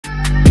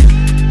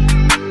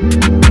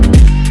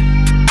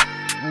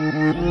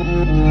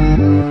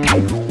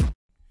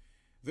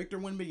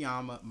Victor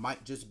Wembanyama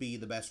might just be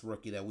the best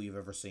rookie that we've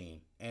ever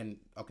seen. And,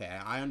 okay,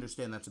 I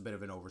understand that's a bit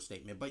of an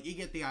overstatement, but you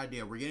get the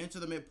idea. We're getting to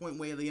the midpoint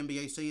way of the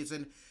NBA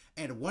season,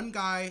 and one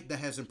guy that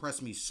has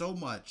impressed me so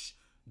much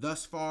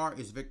thus far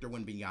is Victor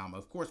Wembanyama.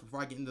 Of course,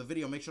 before I get into the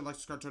video, make sure to like,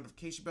 subscribe, turn the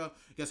notification bell.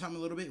 You guys help me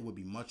a little bit. It would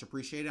be much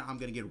appreciated. I'm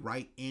going to get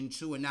right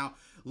into it. Now,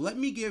 let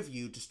me give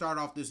you, to start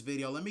off this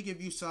video, let me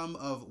give you some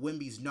of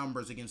Wemby's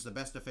numbers against the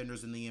best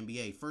defenders in the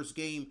NBA. First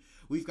game,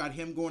 we've got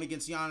him going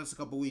against Giannis a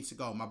couple weeks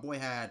ago. My boy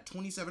had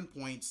 27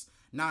 points,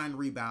 9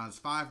 rebounds,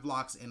 5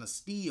 blocks, and a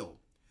steal.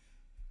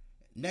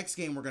 Next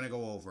game we're going to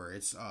go over,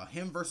 it's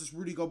him versus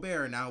Rudy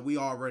Gobert. Now, we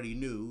already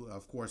knew,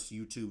 of course,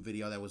 YouTube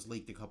video that was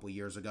leaked a couple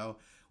years ago.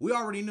 We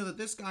already knew that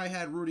this guy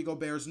had Rudy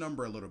Gobert's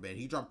number a little bit.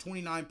 He dropped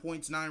 29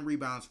 points, 9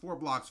 rebounds, 4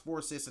 blocks, 4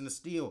 assists, and a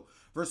steal.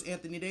 Versus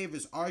Anthony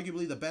Davis,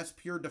 arguably the best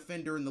pure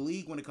defender in the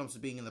league when it comes to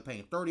being in the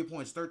paint. 30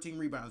 points, 13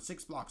 rebounds,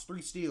 6 blocks, 3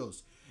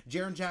 steals.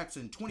 Jaren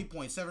Jackson, 20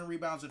 points, 7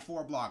 rebounds, and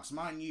 4 blocks.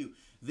 Mind you,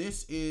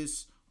 this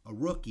is a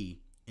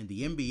rookie in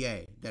the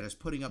NBA that is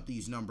putting up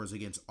these numbers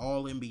against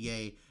all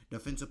NBA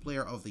Defensive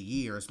Player of the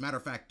Year. As a matter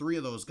of fact, 3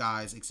 of those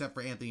guys, except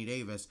for Anthony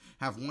Davis,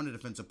 have won a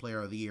Defensive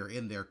Player of the Year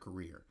in their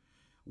career,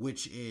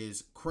 which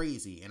is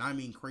crazy. And I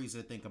mean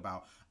crazy to think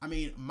about. I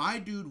mean, my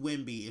dude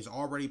Wemby is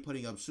already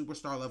putting up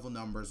superstar level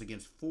numbers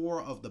against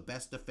 4 of the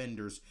best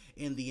defenders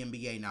in the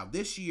NBA. Now,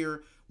 this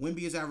year,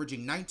 Wemby is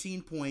averaging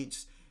 19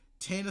 points,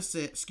 10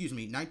 assists,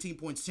 19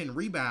 points, 10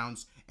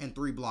 rebounds, and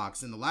 3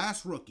 blocks. And the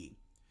last rookie,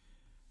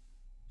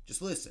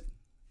 just listen,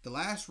 the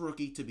last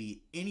rookie to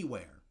be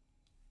anywhere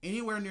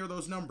near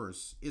those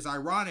numbers is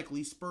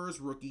ironically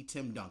Spurs rookie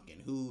Tim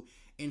Duncan, who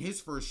in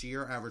his first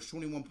year averaged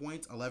 21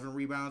 points, 11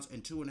 rebounds,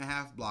 and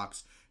 2.5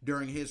 blocks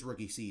during his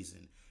rookie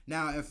season.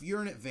 Now, if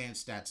you're an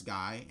advanced stats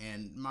guy,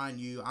 and mind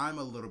you, I'm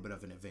a little bit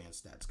of an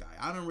advanced stats guy.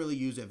 I don't really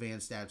use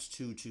advanced stats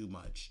too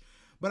much,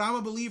 but I'm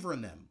a believer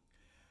in them.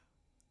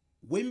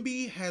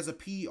 Wemby has a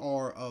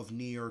PR of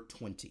near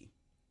 20.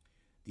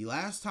 The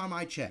last time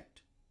I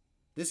checked,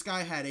 this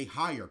guy had a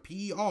higher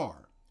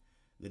PER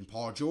than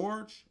Paul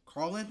George,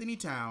 Karl Anthony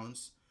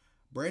Towns,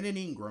 Brandon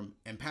Ingram,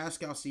 and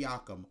Pascal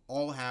Siakam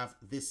all have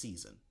this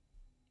season.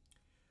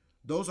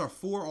 Those are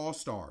 4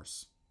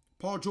 All-Stars.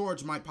 Paul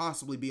George might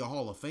possibly be a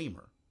Hall of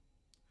Famer.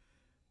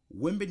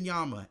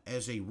 Wembanyama,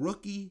 as a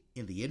rookie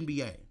in the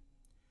NBA,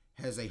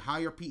 has a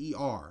higher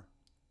PER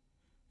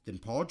than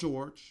Paul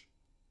George,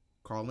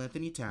 Karl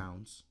Anthony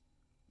Towns,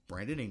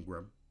 Brandon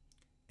Ingram,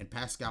 and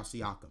Pascal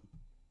Siakam.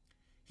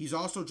 He's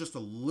also just a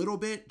little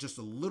bit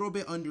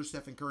under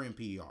Stephen Curry in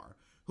PER,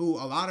 who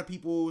a lot of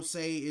people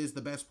say is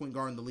the best point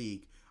guard in the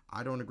league.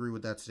 I don't agree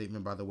with that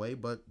statement, by the way,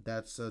 but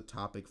that's a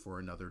topic for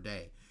another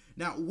day.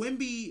 Now,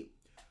 Wemby,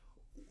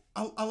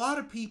 a lot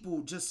of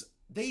people just,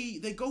 they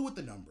go with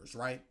the numbers,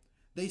 right?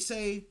 They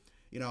say,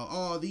 you know,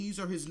 oh, these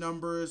are his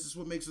numbers. This is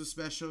what makes him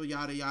special,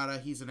 yada, yada.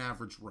 He's an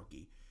average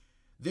rookie.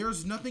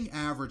 There's nothing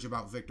average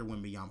about Victor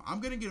Wembanyama. I'm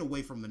going to get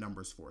away from the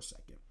numbers for a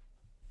second.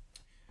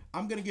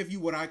 I'm going to give you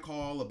what I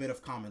call a bit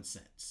of common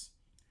sense.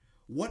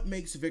 What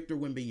makes Victor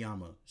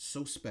Wembanyama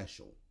so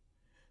special,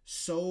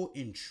 so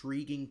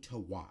intriguing to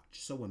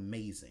watch, so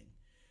amazing?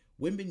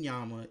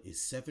 Wembanyama is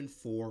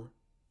 7'4",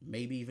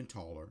 maybe even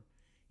taller.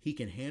 He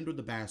can handle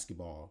the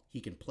basketball. He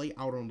can play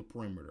out on the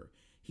perimeter.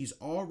 He's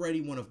already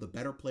one of the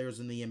better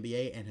players in the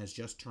NBA and has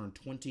just turned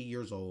 20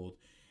 years old.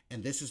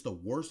 And this is the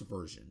worst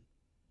version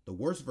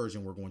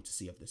we're going to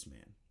see of this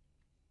man.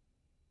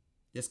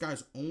 This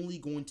guy's only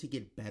going to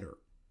get better.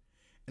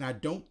 And I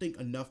don't think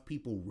enough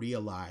people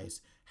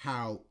realize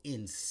how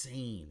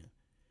insane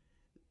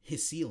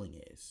his ceiling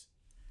is.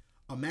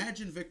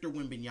 Imagine Victor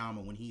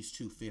Wembanyama when he's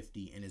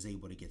 250 and is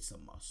able to get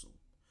some muscle.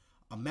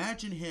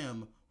 Imagine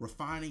him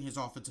refining his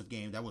offensive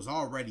game that was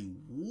already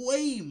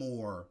way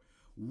more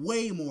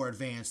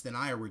advanced than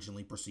I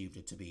originally perceived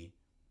it to be.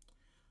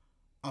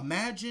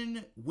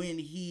 Imagine when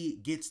he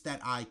gets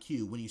that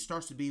IQ, when he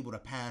starts to be able to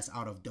pass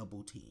out of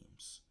double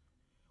teams.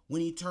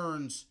 When he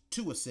turns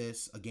 2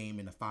 assists a game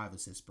into 5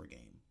 assists per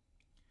game.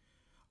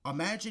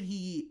 Imagine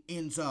he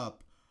ends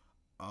up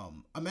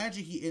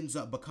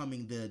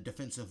becoming the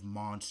defensive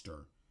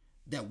monster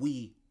that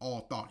we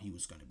all thought he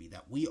was going to be,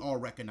 that we all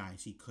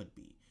recognize he could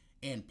be.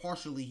 And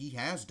partially he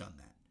has done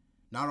that.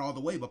 Not all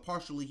the way, but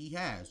partially he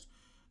has.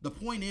 The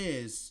point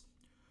is,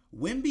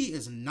 Wemby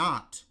is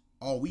not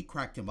all we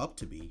cracked him up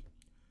to be.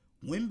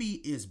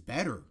 Wemby is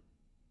better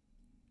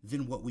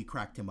than what we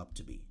cracked him up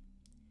to be.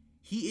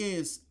 He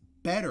is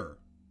better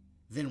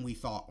than we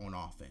thought on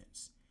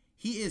offense.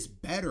 He is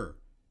better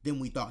than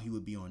we thought he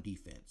would be on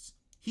defense.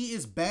 He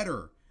is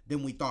better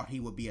than we thought he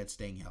would be at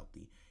staying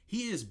healthy.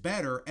 He is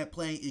better at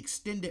playing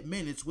extended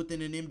minutes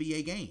within an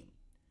NBA game.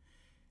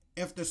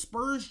 If the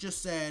Spurs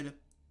just said,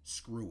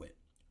 screw it,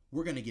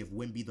 we're going to give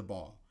Wemby the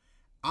ball,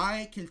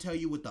 I can tell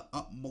you with the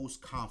utmost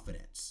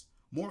confidence,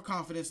 more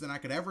confidence than I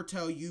could ever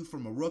tell you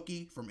from a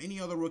rookie, from any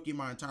other rookie in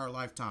my entire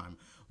lifetime.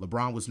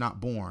 LeBron was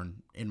not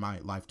born in my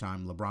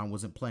lifetime. LeBron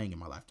wasn't playing in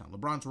my lifetime.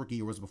 LeBron's rookie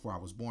year was before I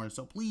was born.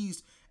 So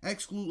please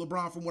exclude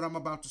LeBron from what I'm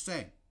about to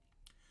say.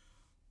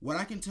 What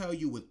I can tell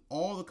you with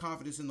all the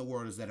confidence in the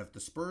world is that if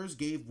the Spurs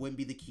gave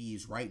Wemby the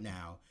keys right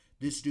now,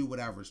 this dude would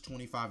average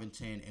 25 and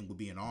 10 and would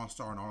be an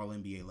all-star and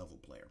all-NBA level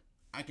player.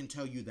 I can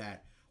tell you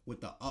that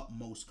with the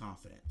utmost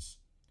confidence.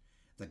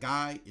 The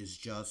guy is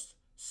just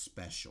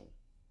special.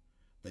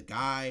 The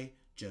guy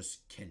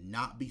just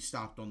cannot be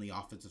stopped on the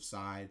offensive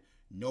side.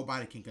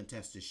 Nobody can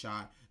contest his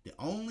shot. The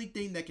only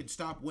thing that can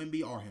stop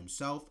Wemby are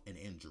himself and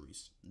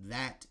injuries.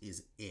 That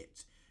is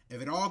it.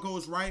 If it all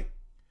goes right,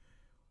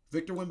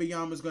 Victor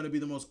Wembanyama is going to be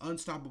the most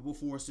unstoppable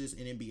forces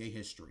in NBA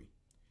history.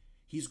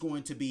 He's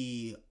going to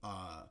be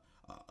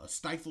a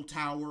stifle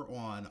tower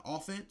on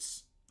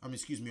offense. On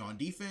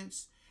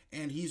defense.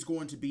 And he's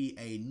going to be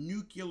a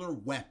nuclear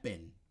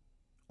weapon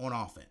on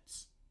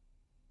offense.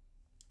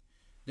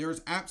 There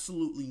is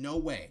absolutely no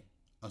way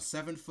a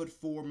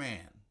 7'4"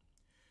 man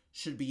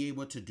should be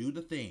able to do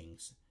the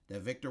things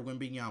that Victor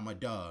Wembanyama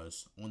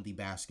does on the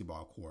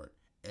basketball court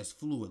as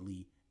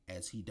fluidly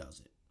as he does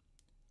it.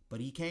 But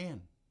he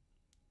can.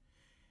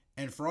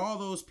 And for all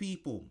those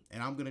people,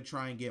 and I'm going to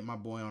try and get my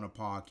boy on a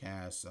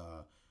podcast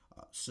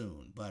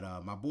soon, but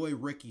my boy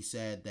Ricky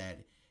said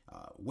that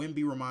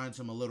Wemby reminds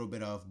him a little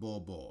bit of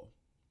Bull.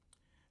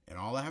 And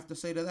all I have to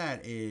say to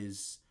that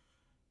is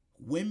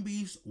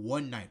Wemby's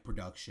one-night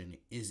production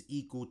is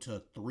equal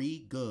to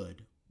 3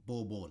 good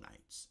Bull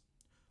nights.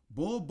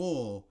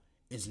 Bull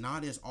is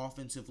not as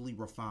offensively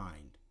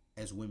refined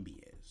as Wemby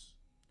is.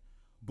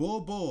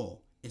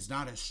 Bull is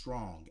not as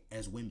strong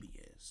as Wemby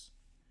is.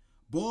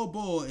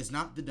 Bull is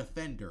not the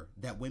defender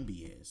that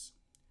Wemby is.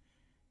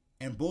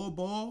 And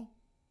Bull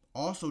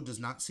also does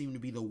not seem to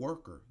be the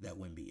worker that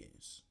Wemby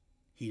is.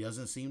 He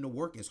doesn't seem to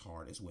work as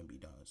hard as Wemby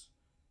does.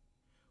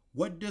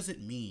 What does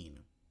it mean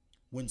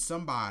when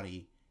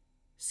somebody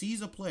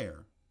sees a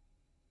player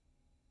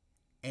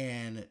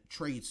and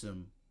trades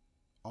him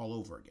all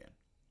over again?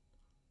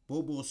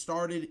 Bull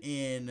started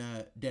in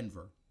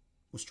Denver,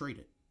 was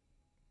traded.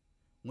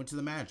 Went to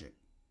the Magic.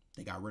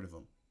 They got rid of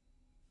him.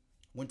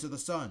 Went to the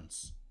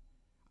Suns.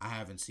 I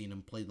haven't seen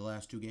him play the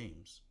last 2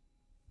 games.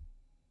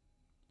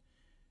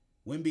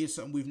 Wemby is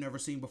something we've never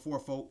seen before,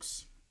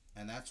 folks.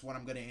 And that's what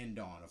I'm going to end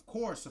on. Of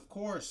course.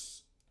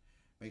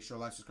 Make sure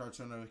to like, subscribe,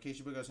 turn on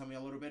notification bell, help me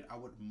out a little bit. I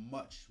would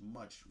much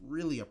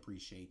really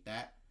appreciate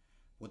that.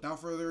 Without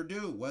further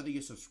ado, whether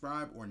you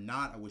subscribe or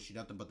not, I wish you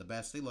nothing but the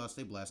best. Stay loved,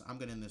 stay blessed. I'm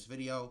going to end this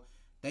video.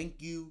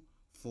 Thank you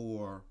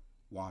for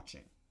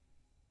watching.